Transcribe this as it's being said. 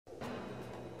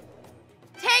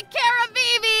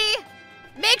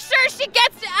she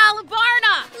gets to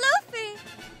Alabarna! Luffy!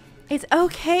 It's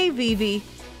okay, Vivi.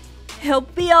 He'll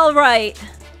be alright.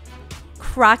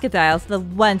 Crocodile's the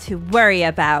one to worry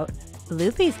about.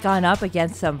 Luffy's gone up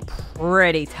against some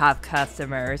pretty tough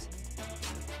customers.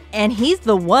 And he's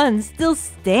the one still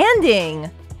standing.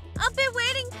 I'll be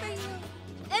waiting for you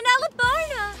in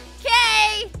Alabarna.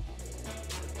 Okay!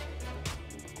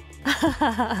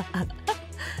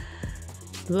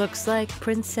 Looks like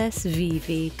Princess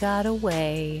Vivi got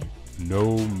away.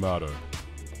 No matter.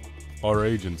 Our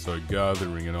agents are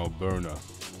gathering in Alberna.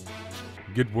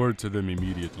 Get word to them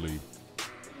immediately.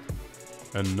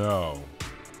 And now,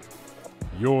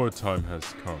 your time has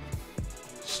come,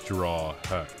 Straw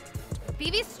Hat.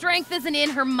 Vivi's strength isn't in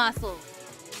her muscles.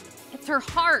 It's her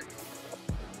heart.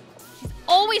 She's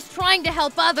always trying to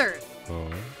help others.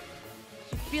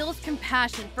 She feels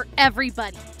compassion for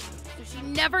everybody, so she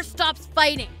never stops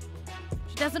fighting.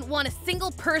 She doesn't want a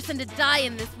single person to die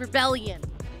in this rebellion.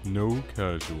 No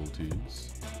casualties.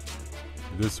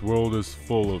 This world is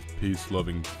full of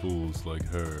peace-loving fools like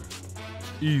her.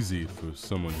 Easy for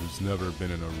someone who's never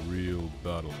been in a real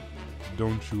battle.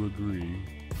 Don't you agree?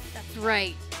 That's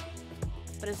right.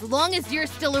 But as long as you're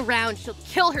still around, she'll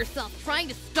kill herself trying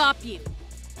to stop you.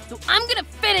 So I'm gonna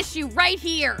finish you right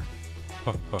here.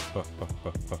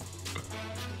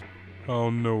 How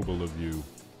noble of you.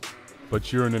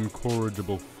 But you're an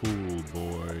incorrigible fool,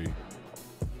 boy.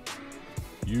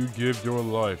 You give your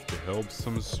life to help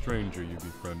some stranger you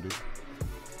befriended.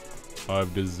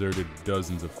 I've deserted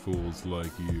dozens of fools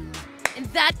like you. In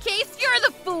that case, you're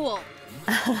the fool.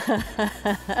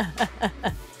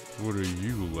 What are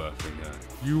you laughing at?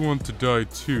 You want to die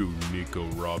too, Nico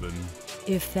Robin.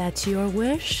 If that's your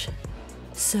wish,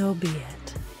 so be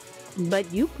it.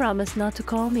 But you promised not to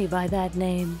call me by that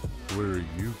name. Where are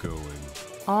you going?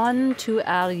 On to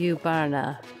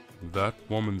Alabarna. That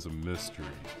woman's a mystery.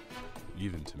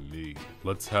 Even to me.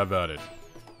 Let's have at it.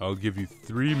 I'll give you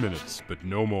 3 minutes, but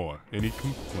no more. Any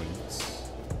complaints?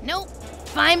 Nope.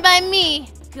 Fine by me.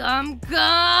 Gum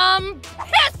Gum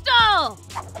Pistol!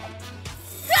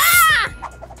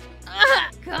 Ah!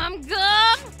 Gum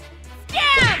Gum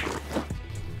Stab!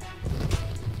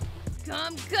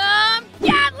 Gum Gum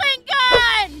Gatling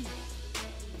Gun!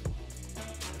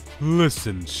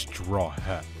 Listen, Straw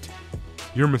Hat.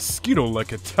 Your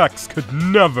mosquito-like attacks could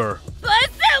never...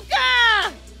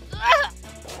 Bazooka!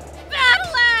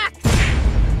 Battle Axe!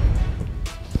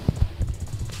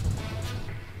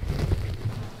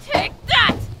 Take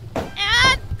that!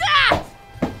 And that!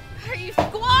 Are you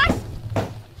squashed?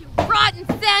 You rotten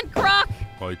sand croc!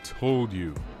 I told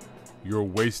you. You're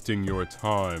wasting your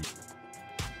time.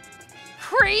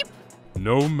 Creep!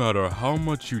 No matter how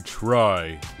much you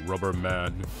try, Rubber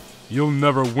Man, you'll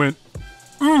never win.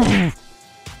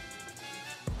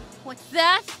 What's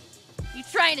that? You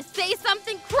trying to say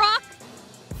something, Croc?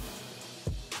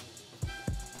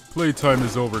 Playtime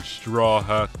is over, Straw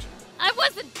Hat. I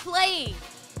wasn't playing.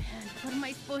 Man, what am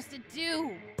I supposed to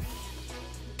do?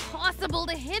 Impossible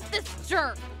to hit this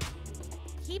jerk.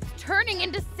 Keeps turning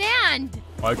into sand.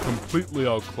 I completely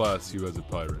outclass you as a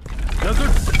pirate.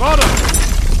 Desert Spada!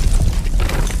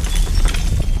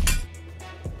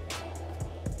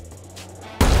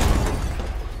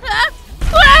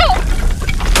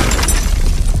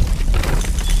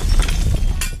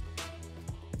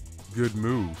 Good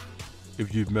move.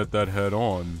 If you'd met that head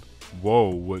on, woe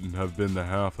wouldn't have been the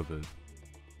half of it.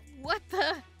 What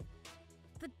the?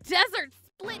 The desert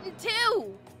split in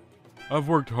two. I've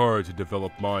worked hard to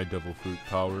develop my devil fruit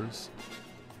powers.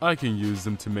 I can use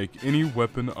them to make any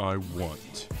weapon I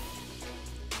want.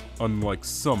 Unlike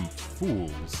some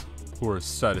fools who are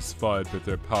satisfied with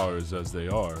their powers as they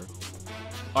are,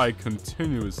 I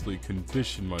continuously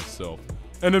condition myself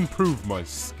and improve my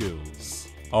skills.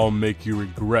 I'll make you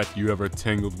regret you ever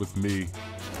tangled with me.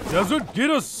 Desert, get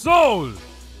a soul!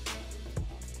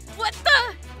 What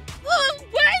the?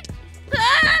 What?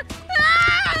 Ah!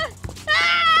 Ah!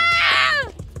 Ah!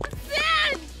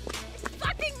 Sand! It's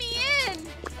sucking me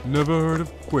in! Never heard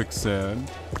of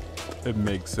quicksand? It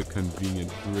makes a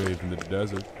convenient grave in the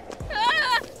desert.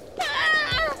 Ah!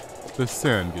 Ah! The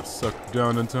sand gets sucked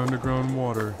down into underground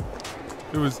water.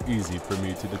 It was easy for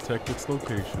me to detect its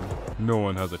location. No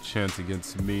one has a chance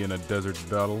against me in a desert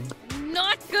battle. I'm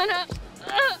not gonna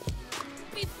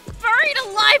be buried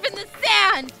alive in the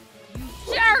sand! You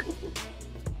jerk!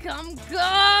 Gum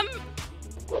Gum!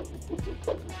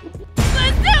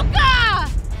 Bazooka!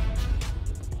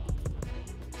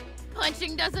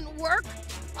 Punching doesn't work.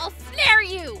 I'll snare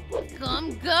you!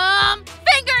 Gum Gum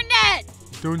Finger Net!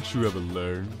 Don't you ever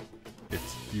learn?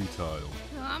 It's futile.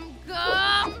 Gum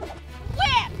Gum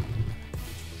Whip!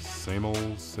 Same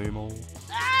old, same old.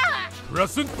 Ah!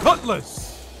 Crescent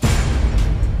Cutlass!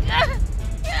 My arm!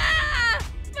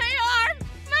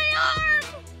 My arm!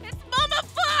 It's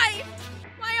mummified!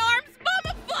 My arm's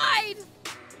mummified!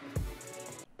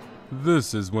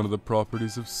 This is one of the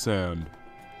properties of sand.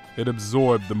 It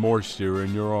absorbed the moisture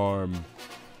in your arm.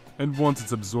 And once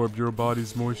it's absorbed your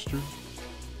body's moisture,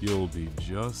 you'll be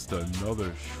just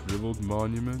another shriveled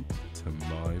monument to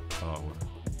my power.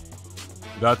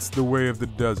 That's the way of the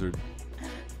desert.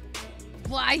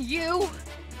 Why, you?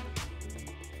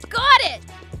 Got it!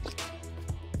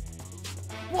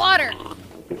 Water!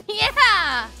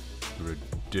 Yeah!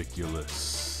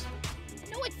 Ridiculous.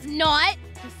 No, it's not.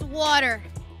 It's water.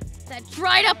 That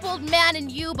dried up old man in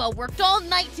Yuba worked all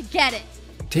night to get it.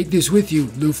 Take this with you,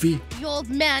 Luffy. The old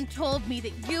man told me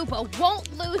that Yuba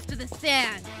won't lose to the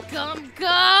sand. Gum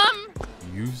gum!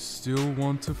 You still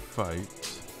want to fight?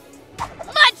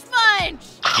 Much punch!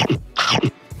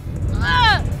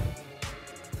 Ugh!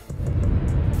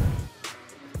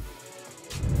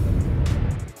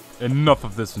 Enough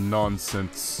of this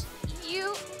nonsense.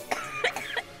 You...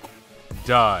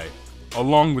 Die.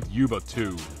 Along with Yuba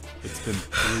too. It's been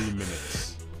 3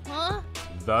 minutes. Huh?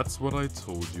 That's what I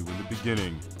told you in the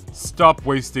beginning. Stop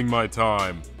wasting my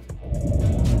time.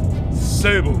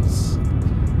 Sables!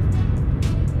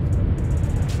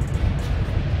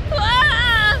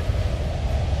 Ah!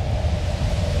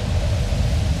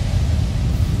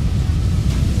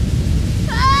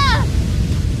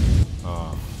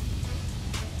 Ah!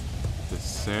 The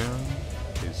sand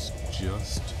is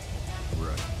just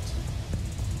right.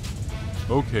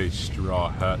 Okay, Straw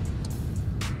Hat.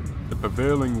 The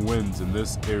prevailing winds in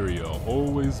this area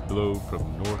always blow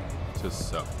from north to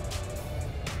south.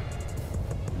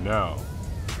 Now,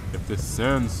 if this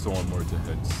sandstorm were to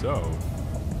head south,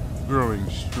 growing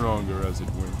stronger as it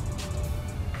went,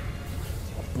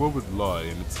 what would lie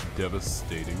in its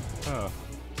devastating path?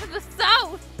 To the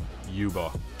south!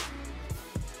 Yuba.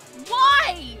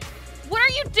 Why? What are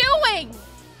you doing?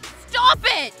 Stop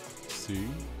it! See?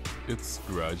 It's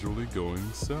gradually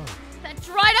going south. That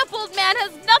dried up old man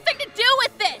has nothing to do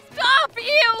with this! Stop,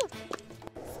 you!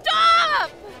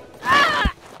 Stop!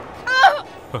 Ah!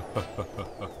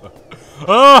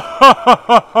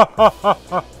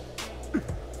 Ah!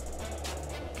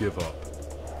 Give up.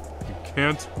 You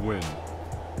can't win.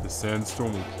 The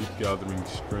sandstorm will keep gathering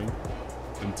strength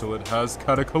until it has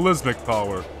cataclysmic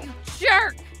power. You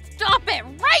jerk! Stop it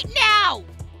right now!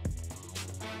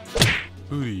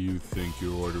 Who do you think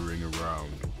you're ordering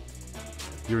around?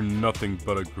 You're nothing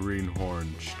but a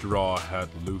greenhorn, straw hat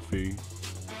Luffy.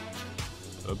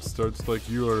 Upstarts like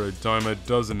you are a dime a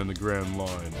dozen in the Grand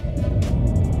Line.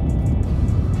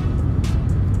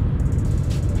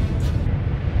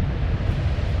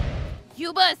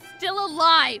 Yuba is still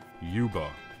alive!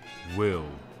 Yuba will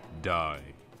die.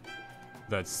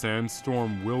 That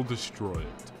sandstorm will destroy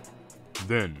it.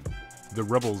 Then, the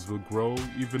rebels will grow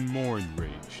even more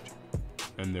enraged,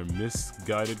 and their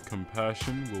misguided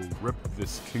compassion will rip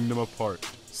this kingdom apart.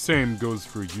 Same goes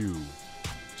for you,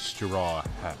 Straw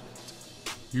Hat.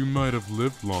 You might have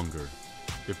lived longer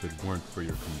if it weren't for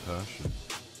your compassion.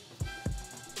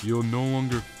 You'll no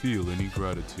longer feel any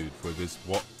gratitude for this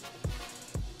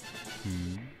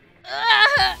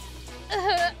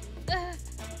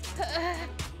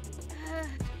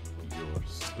You're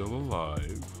still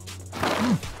alive.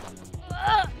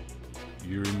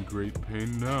 You're in great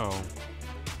pain now,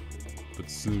 but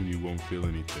soon you won't feel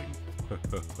anything. What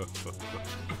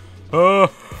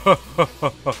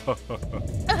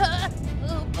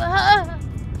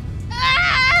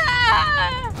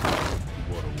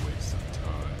a waste of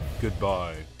time.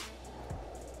 Goodbye.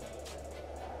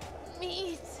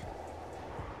 Meat.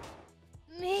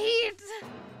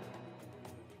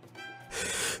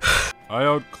 I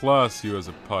outclass you as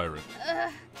a pirate.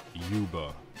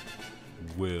 Yuba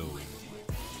will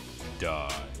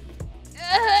die.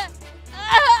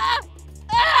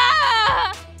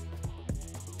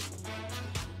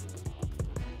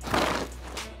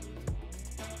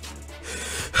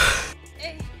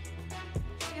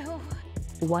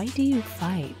 Why do you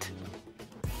fight?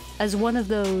 As one of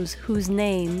those whose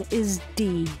name is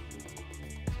D.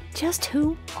 Just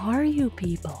who are you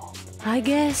people? I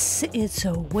guess it's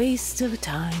a waste of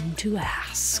time to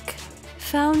ask.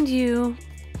 Found you.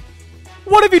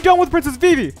 What have you done with Princess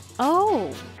Vivi?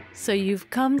 Oh, so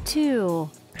you've come too.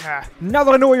 Now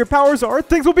that I know what your powers are,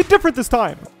 things will be different this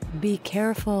time. Be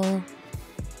careful.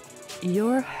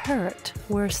 You're hurt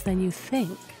worse than you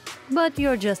think. But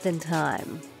you're just in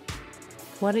time.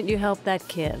 Why don't you help that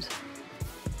kid?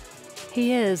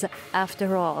 He is,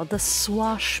 after all, the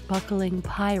swashbuckling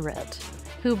pirate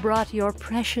who brought your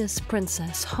precious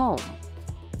princess home.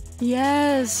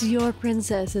 Yes, your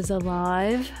princess is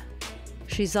alive.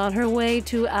 She's on her way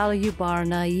to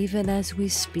Alyubarna even as we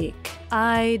speak.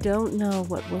 I don't know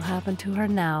what will happen to her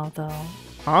now, though.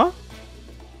 Huh?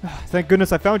 Thank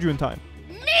goodness I found you in time.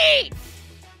 Me!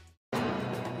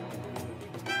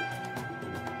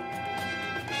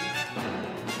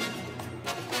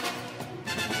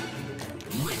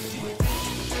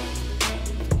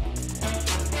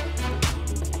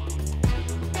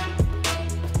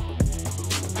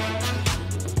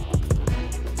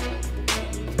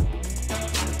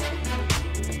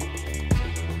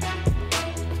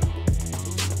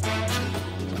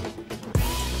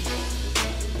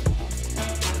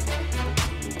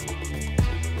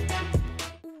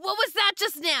 What was that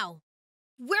just now?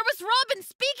 Where was Robin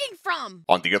speaking from?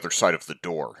 On the other side of the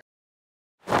door.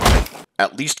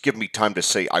 At least give me time to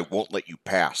say I won't let you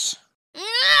pass.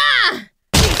 Ah!